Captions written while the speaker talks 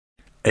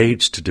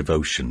Aids to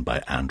Devotion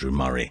by Andrew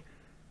Murray.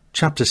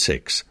 Chapter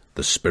 6.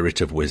 The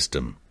Spirit of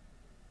Wisdom.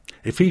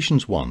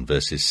 Ephesians 1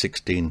 verses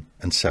 16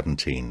 and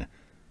 17.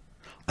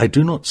 I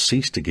do not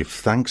cease to give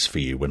thanks for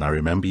you when I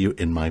remember you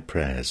in my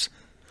prayers.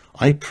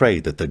 I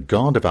pray that the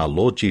God of our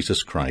Lord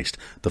Jesus Christ,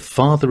 the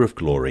Father of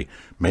glory,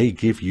 may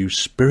give you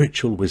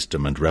spiritual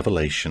wisdom and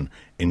revelation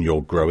in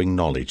your growing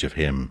knowledge of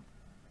him.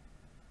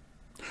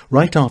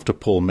 Right after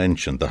Paul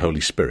mentioned the Holy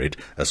Spirit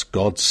as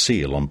God's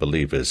seal on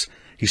believers,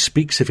 he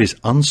speaks of his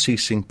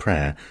unceasing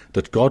prayer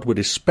that God would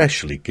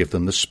especially give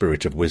them the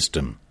spirit of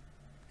wisdom.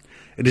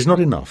 It is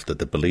not enough that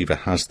the believer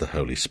has the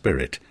Holy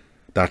Spirit.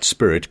 That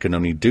Spirit can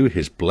only do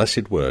his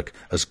blessed work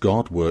as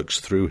God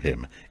works through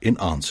him in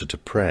answer to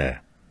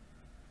prayer.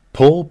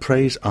 Paul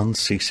prays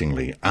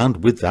unceasingly,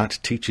 and with that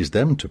teaches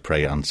them to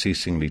pray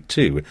unceasingly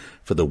too,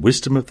 for the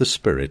wisdom of the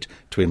Spirit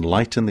to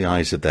enlighten the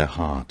eyes of their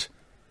heart.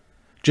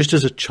 Just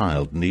as a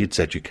child needs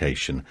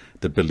education,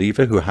 the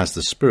believer who has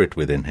the Spirit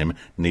within him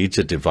needs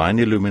a divine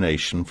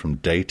illumination from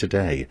day to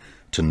day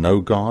to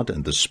know God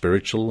and the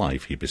spiritual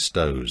life he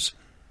bestows.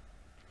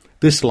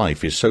 This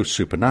life is so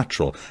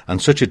supernatural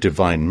and such a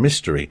divine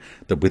mystery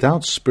that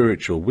without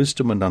spiritual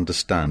wisdom and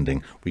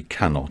understanding we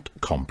cannot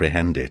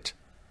comprehend it.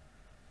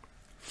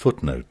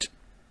 Footnote.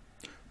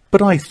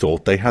 But I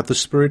thought they had the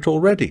Spirit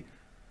already.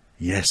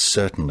 Yes,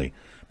 certainly,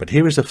 but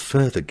here is a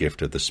further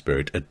gift of the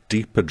Spirit, a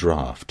deeper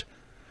draught.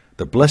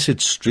 The blessed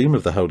stream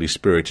of the Holy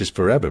Spirit is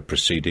forever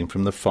proceeding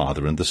from the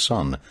Father and the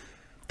Son.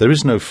 There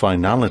is no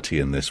finality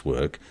in this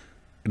work.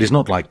 It is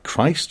not like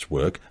Christ's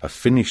work, a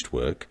finished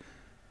work.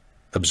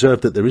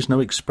 Observe that there is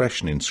no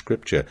expression in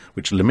Scripture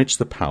which limits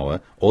the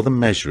power or the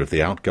measure of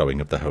the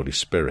outgoing of the Holy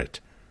Spirit.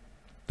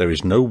 There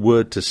is no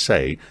word to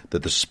say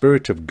that the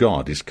Spirit of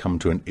God is come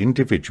to an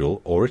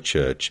individual or a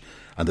church,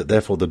 and that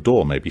therefore the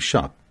door may be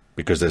shut,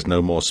 because there is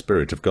no more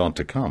Spirit of God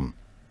to come.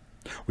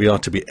 We are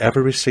to be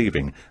ever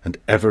receiving and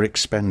ever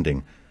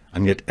expending,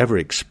 and yet ever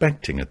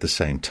expecting at the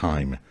same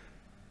time.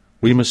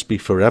 We must be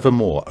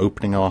forevermore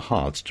opening our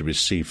hearts to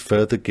receive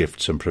further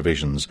gifts and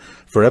provisions,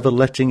 forever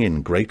letting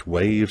in great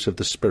waves of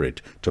the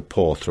Spirit to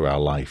pour through our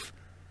life.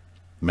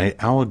 May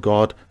our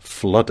God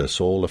flood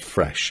us all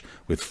afresh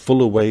with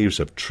fuller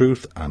waves of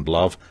truth and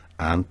love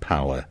and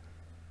power.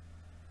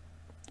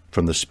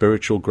 From the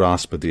Spiritual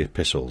Grasp of the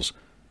Epistles,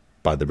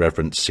 by the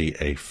Reverend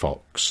C.A.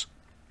 Fox.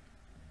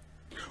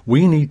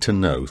 We need to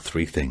know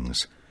three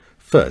things.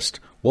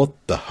 First, what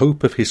the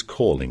hope of his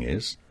calling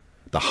is,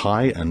 the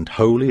high and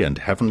holy and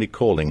heavenly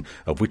calling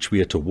of which we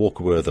are to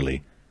walk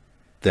worthily.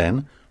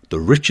 Then,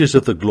 the riches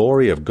of the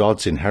glory of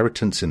God's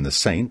inheritance in the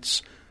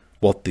saints,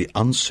 what the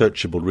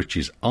unsearchable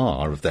riches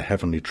are of the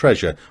heavenly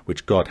treasure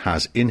which God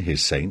has in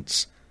his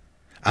saints.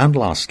 And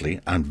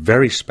lastly, and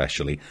very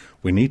specially,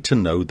 we need to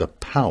know the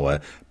power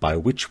by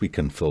which we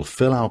can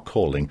fulfill our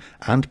calling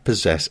and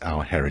possess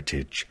our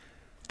heritage,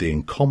 the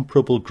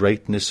incomparable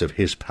greatness of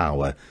his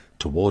power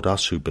toward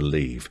us who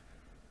believe.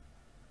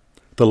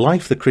 The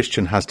life the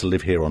Christian has to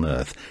live here on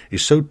earth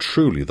is so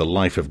truly the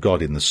life of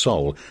God in the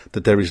soul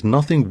that there is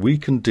nothing we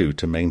can do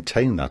to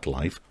maintain that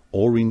life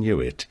or renew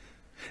it.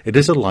 It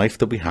is a life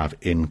that we have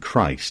in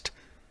Christ.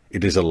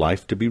 It is a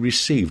life to be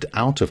received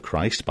out of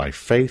Christ by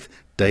faith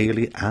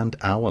daily and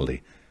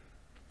hourly.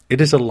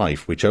 It is a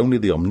life which only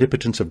the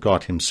omnipotence of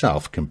God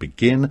himself can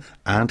begin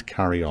and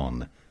carry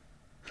on.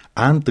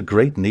 And the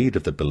great need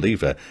of the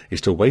believer is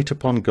to wait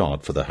upon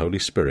God for the Holy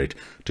Spirit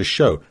to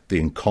show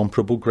the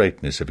incomparable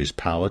greatness of his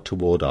power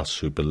toward us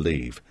who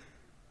believe.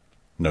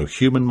 No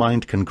human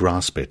mind can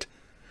grasp it.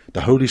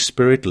 The Holy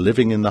Spirit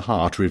living in the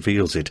heart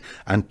reveals it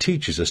and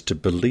teaches us to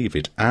believe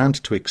it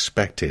and to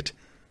expect it.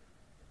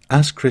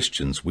 As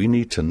Christians, we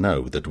need to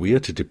know that we are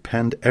to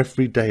depend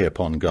every day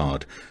upon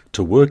God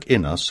to work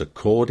in us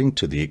according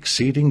to the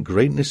exceeding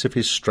greatness of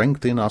his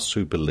strength in us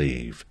who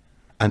believe.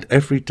 And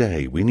every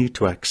day we need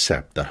to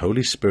accept the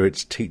Holy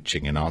Spirit's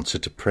teaching in answer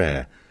to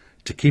prayer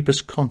to keep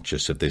us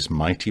conscious of this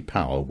mighty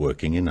power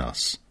working in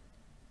us.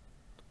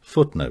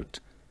 Footnote.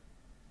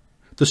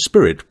 The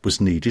Spirit was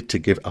needed to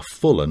give a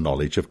fuller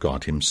knowledge of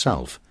God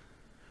himself.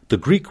 The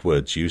Greek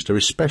words used are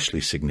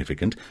especially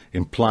significant,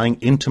 implying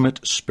intimate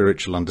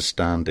spiritual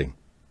understanding.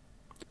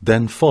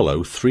 Then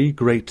follow three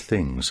great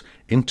things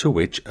into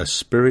which a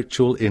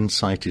spiritual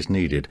insight is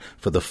needed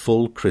for the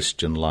full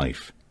Christian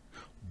life.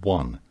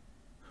 1.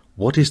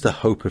 What is the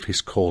hope of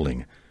his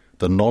calling?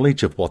 The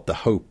knowledge of what the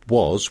hope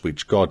was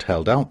which God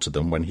held out to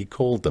them when he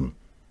called them.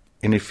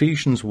 In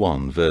Ephesians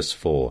 1 verse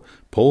 4,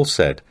 Paul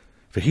said,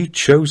 "For he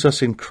chose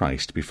us in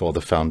Christ before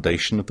the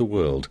foundation of the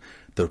world,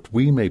 that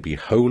we may be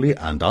holy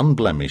and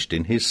unblemished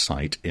in his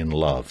sight in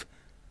love."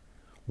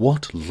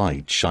 What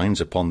light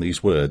shines upon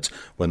these words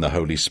when the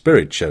Holy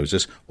Spirit shows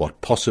us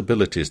what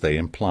possibilities they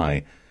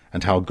imply,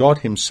 and how God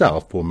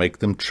himself will make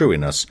them true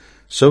in us,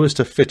 so as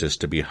to fit us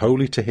to be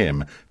holy to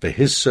him for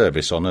his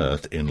service on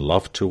earth in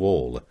love to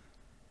all.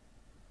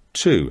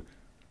 2.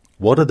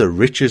 What are the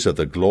riches of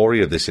the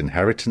glory of this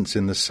inheritance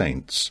in the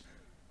saints?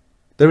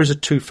 There is a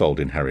twofold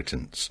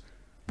inheritance.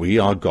 We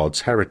are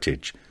God's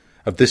heritage.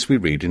 Of this we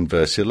read in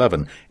verse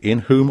 11, "In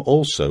whom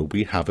also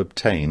we have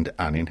obtained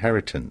an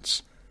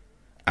inheritance."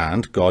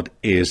 and God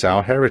is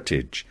our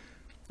heritage.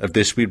 Of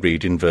this we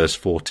read in verse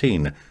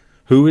 14,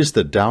 "Who is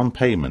the down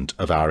payment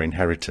of our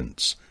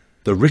inheritance?"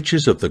 The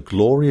riches of the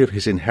glory of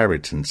his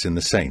inheritance in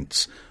the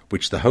saints,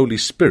 which the Holy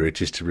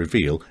Spirit is to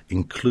reveal,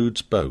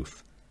 includes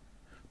both.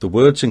 The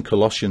words in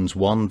Colossians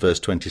 1 verse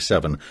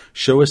 27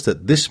 show us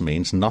that this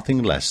means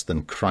nothing less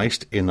than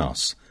Christ in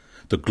us,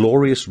 the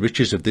glorious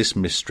riches of this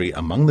mystery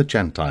among the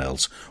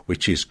Gentiles,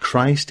 which is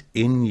Christ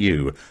in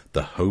you,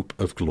 the hope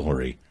of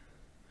glory.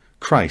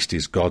 Christ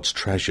is God's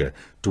treasure,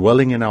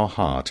 dwelling in our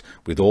heart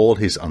with all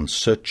his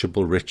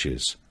unsearchable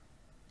riches.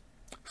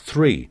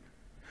 3.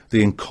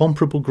 The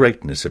incomparable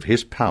greatness of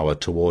his power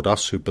toward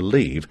us who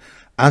believe,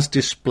 as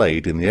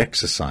displayed in the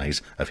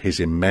exercise of his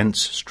immense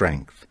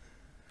strength.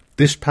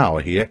 This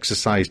power he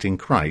exercised in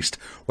Christ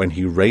when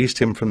he raised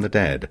him from the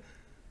dead.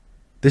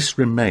 This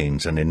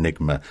remains an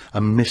enigma, a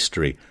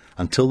mystery,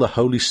 until the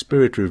Holy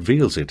Spirit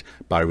reveals it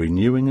by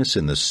renewing us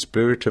in the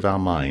spirit of our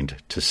mind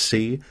to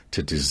see,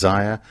 to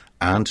desire,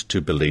 and to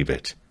believe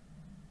it.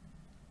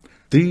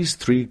 These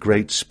three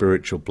great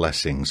spiritual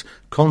blessings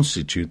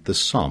constitute the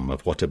sum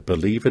of what a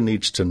believer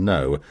needs to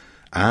know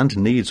and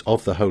needs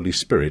of the Holy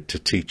Spirit to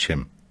teach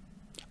him.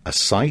 A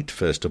sight,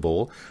 first of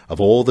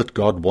all that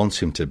God wants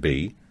him to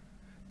be,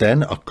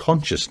 then a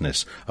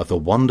consciousness of the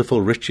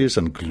wonderful riches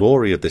and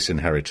glory of this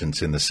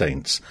inheritance in the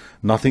saints,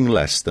 nothing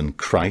less than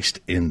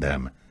Christ in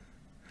them,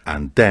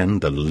 and then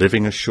the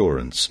living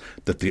assurance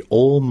that the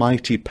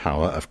almighty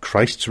power of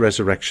Christ's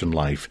resurrection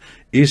life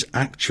is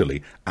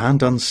actually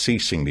and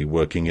unceasingly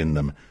working in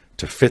them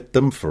to fit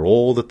them for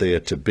all that they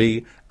are to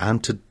be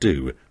and to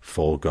do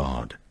for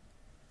God.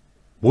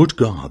 Would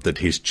God that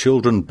his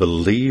children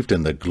believed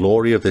in the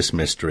glory of this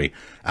mystery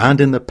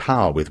and in the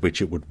power with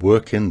which it would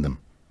work in them.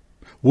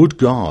 Would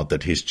God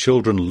that his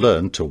children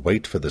learn to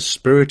wait for the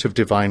Spirit of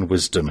divine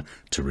wisdom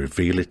to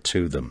reveal it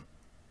to them.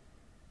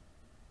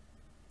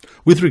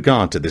 With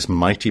regard to this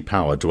mighty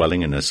power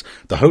dwelling in us,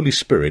 the Holy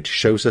Spirit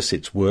shows us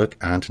its work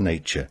and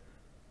nature.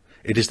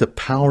 It is the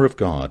power of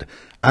God,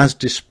 as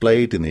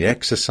displayed in the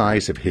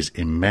exercise of his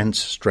immense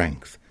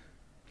strength.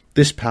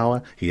 This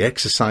power he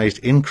exercised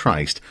in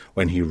Christ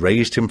when he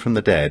raised him from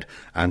the dead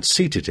and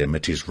seated him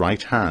at his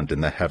right hand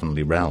in the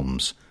heavenly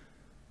realms.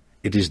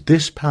 It is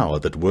this power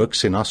that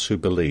works in us who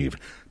believe,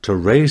 to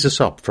raise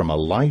us up from a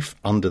life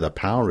under the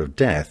power of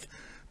death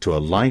to a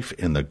life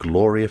in the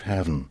glory of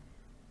heaven.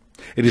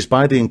 It is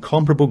by the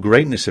incomparable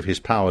greatness of his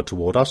power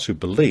toward us who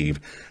believe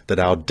that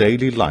our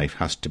daily life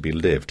has to be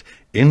lived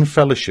in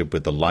fellowship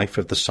with the life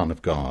of the Son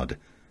of God.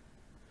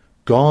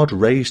 God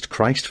raised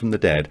Christ from the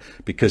dead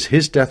because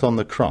his death on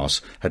the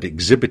cross had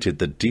exhibited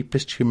the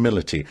deepest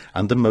humility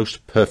and the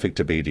most perfect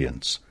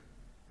obedience.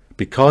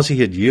 Because he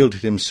had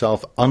yielded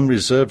himself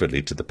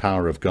unreservedly to the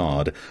power of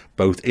God,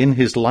 both in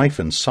his life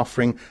and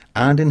suffering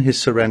and in his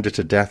surrender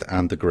to death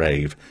and the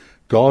grave,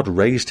 God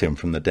raised him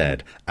from the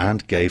dead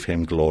and gave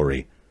him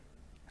glory.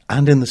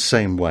 And in the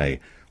same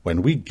way,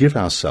 when we give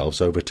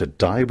ourselves over to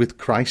die with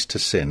Christ to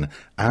sin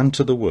and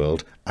to the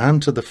world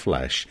and to the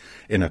flesh,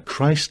 in a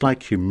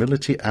Christ-like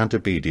humility and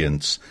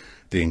obedience,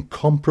 the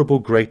incomparable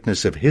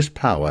greatness of his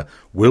power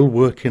will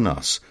work in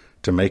us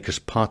to make us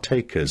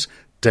partakers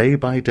day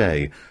by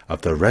day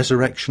of the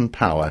resurrection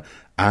power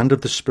and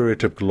of the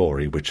Spirit of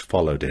glory which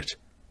followed it.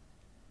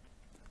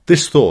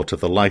 This thought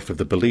of the life of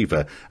the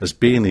believer as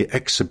being the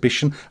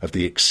exhibition of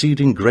the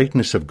exceeding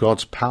greatness of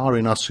God's power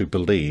in us who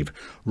believe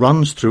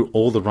runs through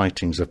all the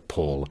writings of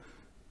Paul.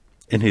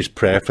 In his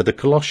prayer for the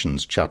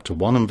Colossians, chapter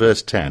 1 and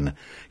verse 10,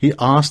 he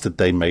asked that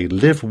they may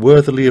live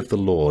worthily of the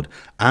Lord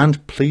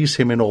and please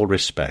him in all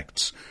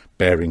respects,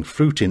 bearing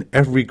fruit in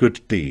every good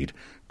deed,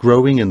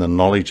 growing in the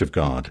knowledge of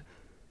God.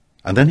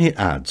 And then he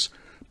adds,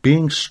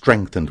 being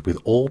strengthened with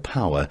all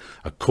power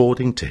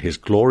according to his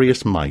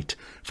glorious might,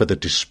 for the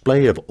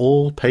display of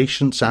all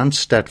patience and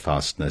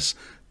steadfastness,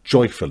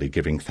 joyfully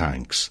giving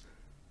thanks.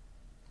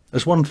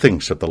 As one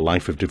thinks of the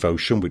life of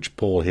devotion which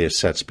Paul here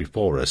sets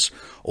before us,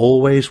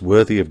 always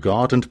worthy of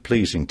God and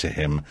pleasing to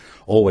him,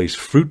 always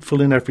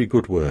fruitful in every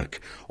good work,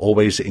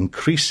 always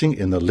increasing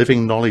in the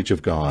living knowledge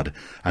of God,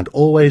 and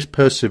always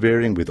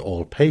persevering with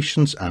all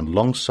patience and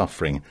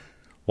long-suffering,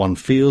 one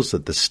feels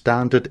that the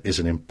standard is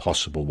an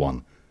impossible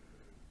one.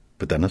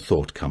 But then a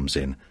thought comes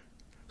in.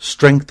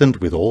 Strengthened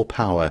with all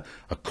power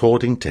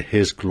according to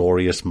his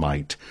glorious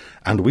might.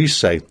 And we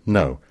say,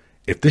 no,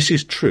 if this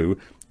is true,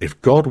 if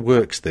God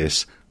works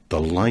this, the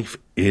life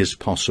is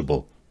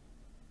possible.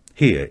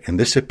 Here, in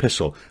this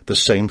epistle, the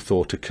same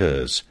thought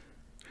occurs.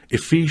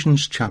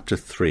 Ephesians chapter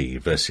 3,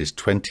 verses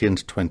 20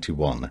 and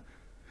 21.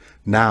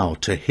 Now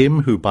to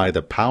him who by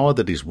the power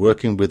that is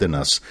working within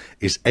us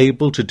is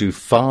able to do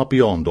far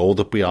beyond all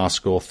that we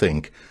ask or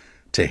think,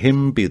 to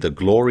him be the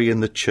glory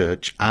in the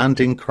church and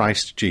in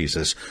Christ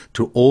Jesus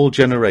to all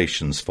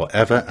generations for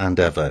ever and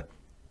ever.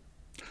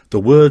 The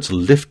words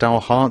lift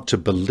our heart to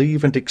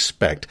believe and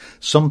expect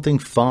something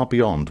far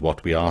beyond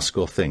what we ask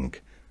or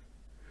think.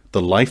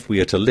 The life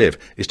we are to live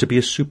is to be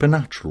a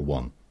supernatural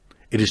one.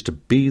 It is to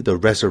be the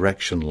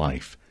resurrection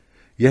life.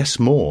 Yes,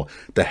 more,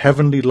 the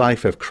heavenly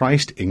life of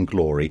Christ in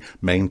glory,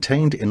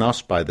 maintained in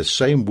us by the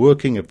same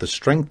working of the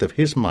strength of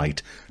his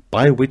might,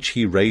 by which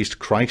he raised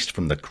Christ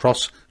from the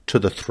cross to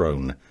the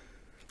throne.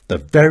 The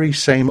very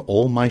same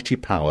almighty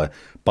power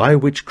by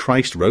which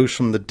Christ rose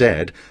from the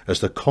dead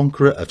as the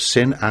conqueror of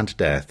sin and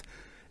death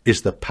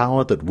is the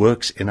power that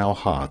works in our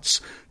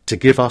hearts to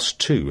give us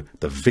too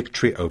the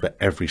victory over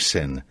every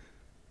sin.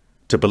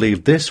 To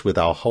believe this with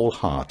our whole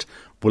heart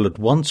will at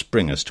once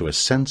bring us to a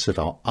sense of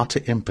our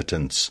utter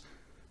impotence,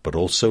 but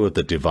also of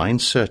the divine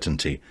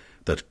certainty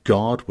that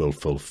God will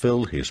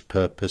fulfill his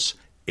purpose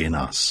in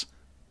us.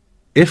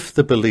 If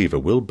the believer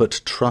will but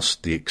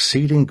trust the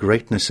exceeding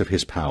greatness of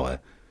his power,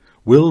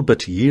 will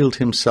but yield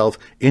himself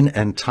in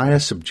entire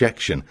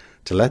subjection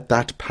to let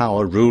that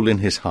power rule in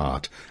his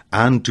heart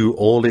and do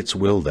all its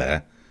will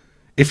there,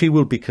 if he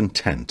will be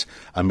content,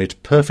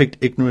 amid perfect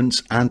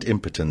ignorance and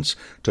impotence,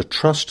 to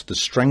trust the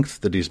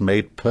strength that is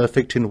made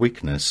perfect in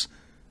weakness,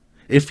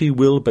 if he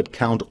will but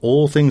count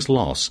all things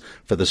loss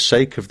for the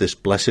sake of this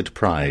blessed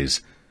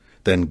prize,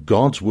 then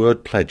God's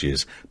word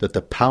pledges that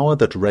the power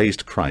that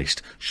raised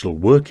Christ shall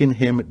work in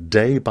him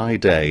day by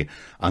day,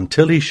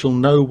 until he shall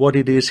know what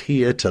it is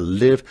here to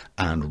live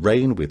and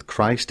reign with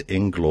Christ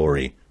in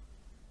glory.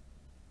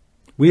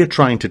 We are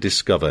trying to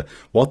discover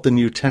what the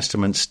New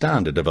Testament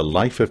standard of a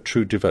life of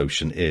true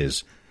devotion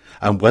is,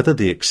 and whether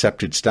the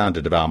accepted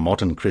standard of our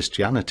modern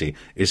Christianity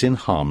is in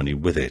harmony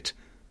with it.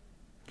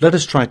 Let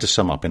us try to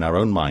sum up in our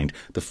own mind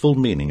the full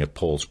meaning of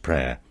Paul's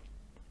prayer.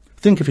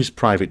 Think of his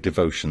private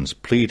devotions,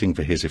 pleading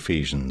for his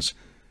Ephesians.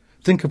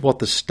 Think of what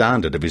the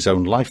standard of his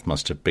own life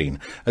must have been,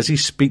 as he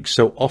speaks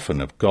so often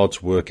of God's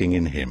working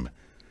in him.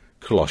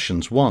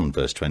 Colossians 1,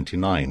 verse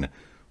 29,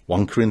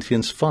 1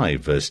 Corinthians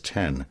 5, verse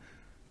 10,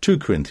 2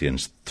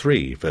 Corinthians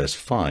 3, verse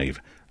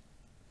 5,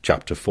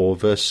 chapter 4,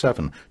 verse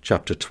 7,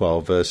 chapter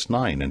 12, verse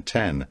 9 and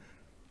 10,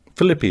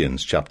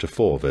 Philippians chapter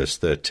 4, verse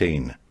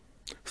 13.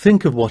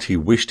 Think of what he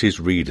wished his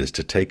readers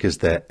to take as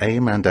their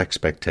aim and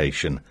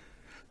expectation.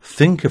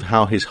 Think of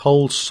how his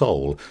whole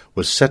soul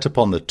was set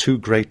upon the two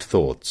great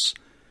thoughts: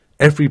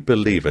 every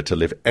believer to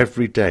live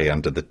every day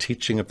under the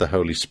teaching of the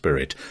Holy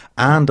Spirit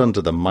and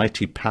under the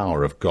mighty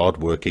power of God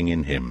working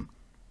in him.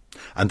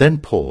 And then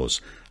pause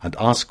and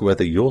ask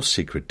whether your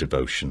secret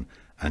devotion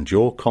and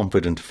your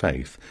confident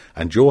faith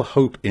and your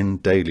hope in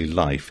daily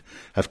life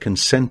have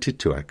consented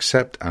to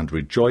accept and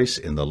rejoice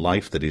in the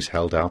life that is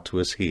held out to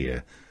us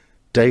here,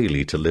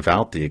 daily to live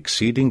out the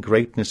exceeding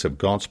greatness of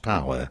God's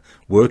power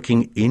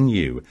working in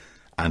you,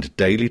 and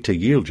daily to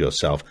yield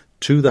yourself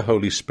to the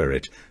Holy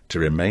Spirit to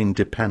remain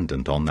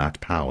dependent on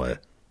that power.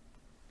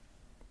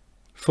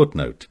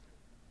 Footnote: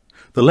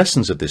 the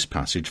lessons of this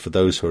passage for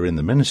those who are in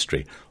the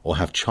ministry or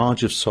have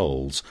charge of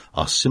souls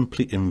are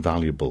simply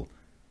invaluable.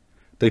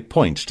 They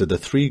point to the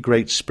three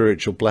great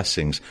spiritual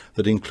blessings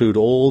that include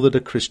all that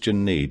a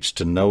Christian needs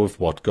to know of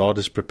what God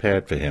has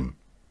prepared for him.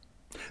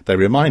 They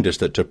remind us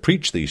that to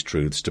preach these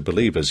truths to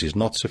believers is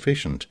not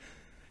sufficient.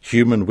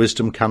 Human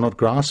wisdom cannot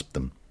grasp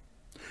them.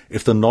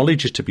 If the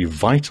knowledge is to be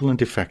vital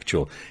and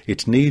effectual,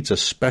 it needs a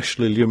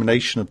special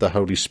illumination of the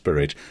Holy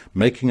Spirit,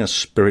 making us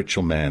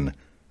spiritual men.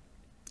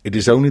 It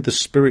is only the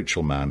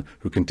spiritual man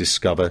who can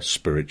discover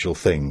spiritual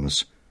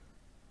things.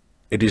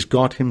 It is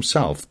God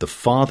himself, the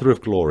Father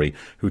of glory,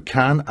 who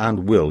can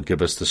and will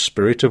give us the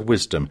spirit of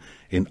wisdom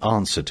in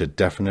answer to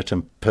definite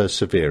and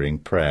persevering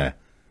prayer.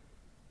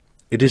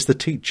 It is the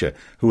teacher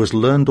who has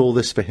learned all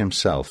this for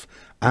himself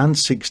and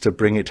seeks to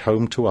bring it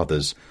home to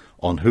others,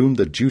 on whom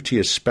the duty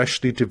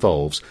especially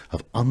devolves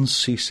of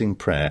unceasing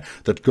prayer,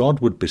 that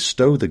God would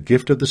bestow the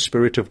gift of the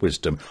Spirit of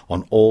wisdom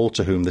on all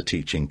to whom the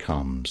teaching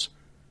comes.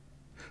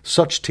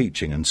 Such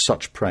teaching and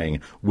such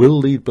praying will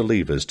lead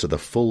believers to the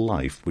full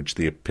life which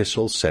the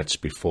epistle sets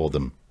before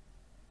them.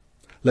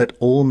 Let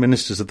all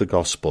ministers of the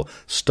gospel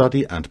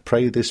study and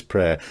pray this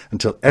prayer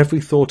until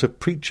every thought of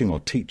preaching or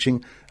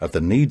teaching, of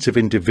the needs of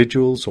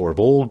individuals or of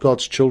all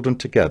God's children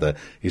together,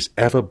 is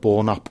ever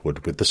borne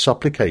upward with the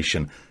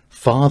supplication,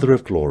 Father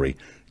of glory,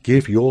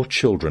 give your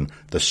children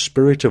the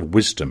spirit of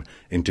wisdom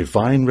in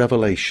divine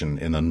revelation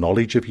in the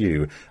knowledge of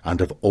you and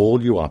of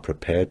all you are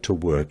prepared to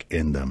work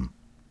in them.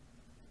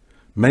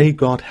 May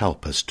God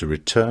help us to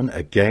return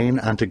again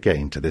and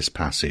again to this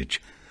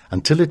passage,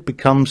 until it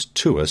becomes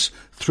to us,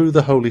 through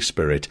the Holy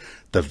Spirit,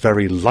 the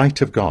very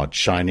light of God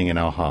shining in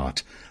our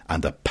heart,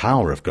 and the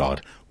power of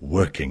God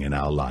working in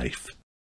our life.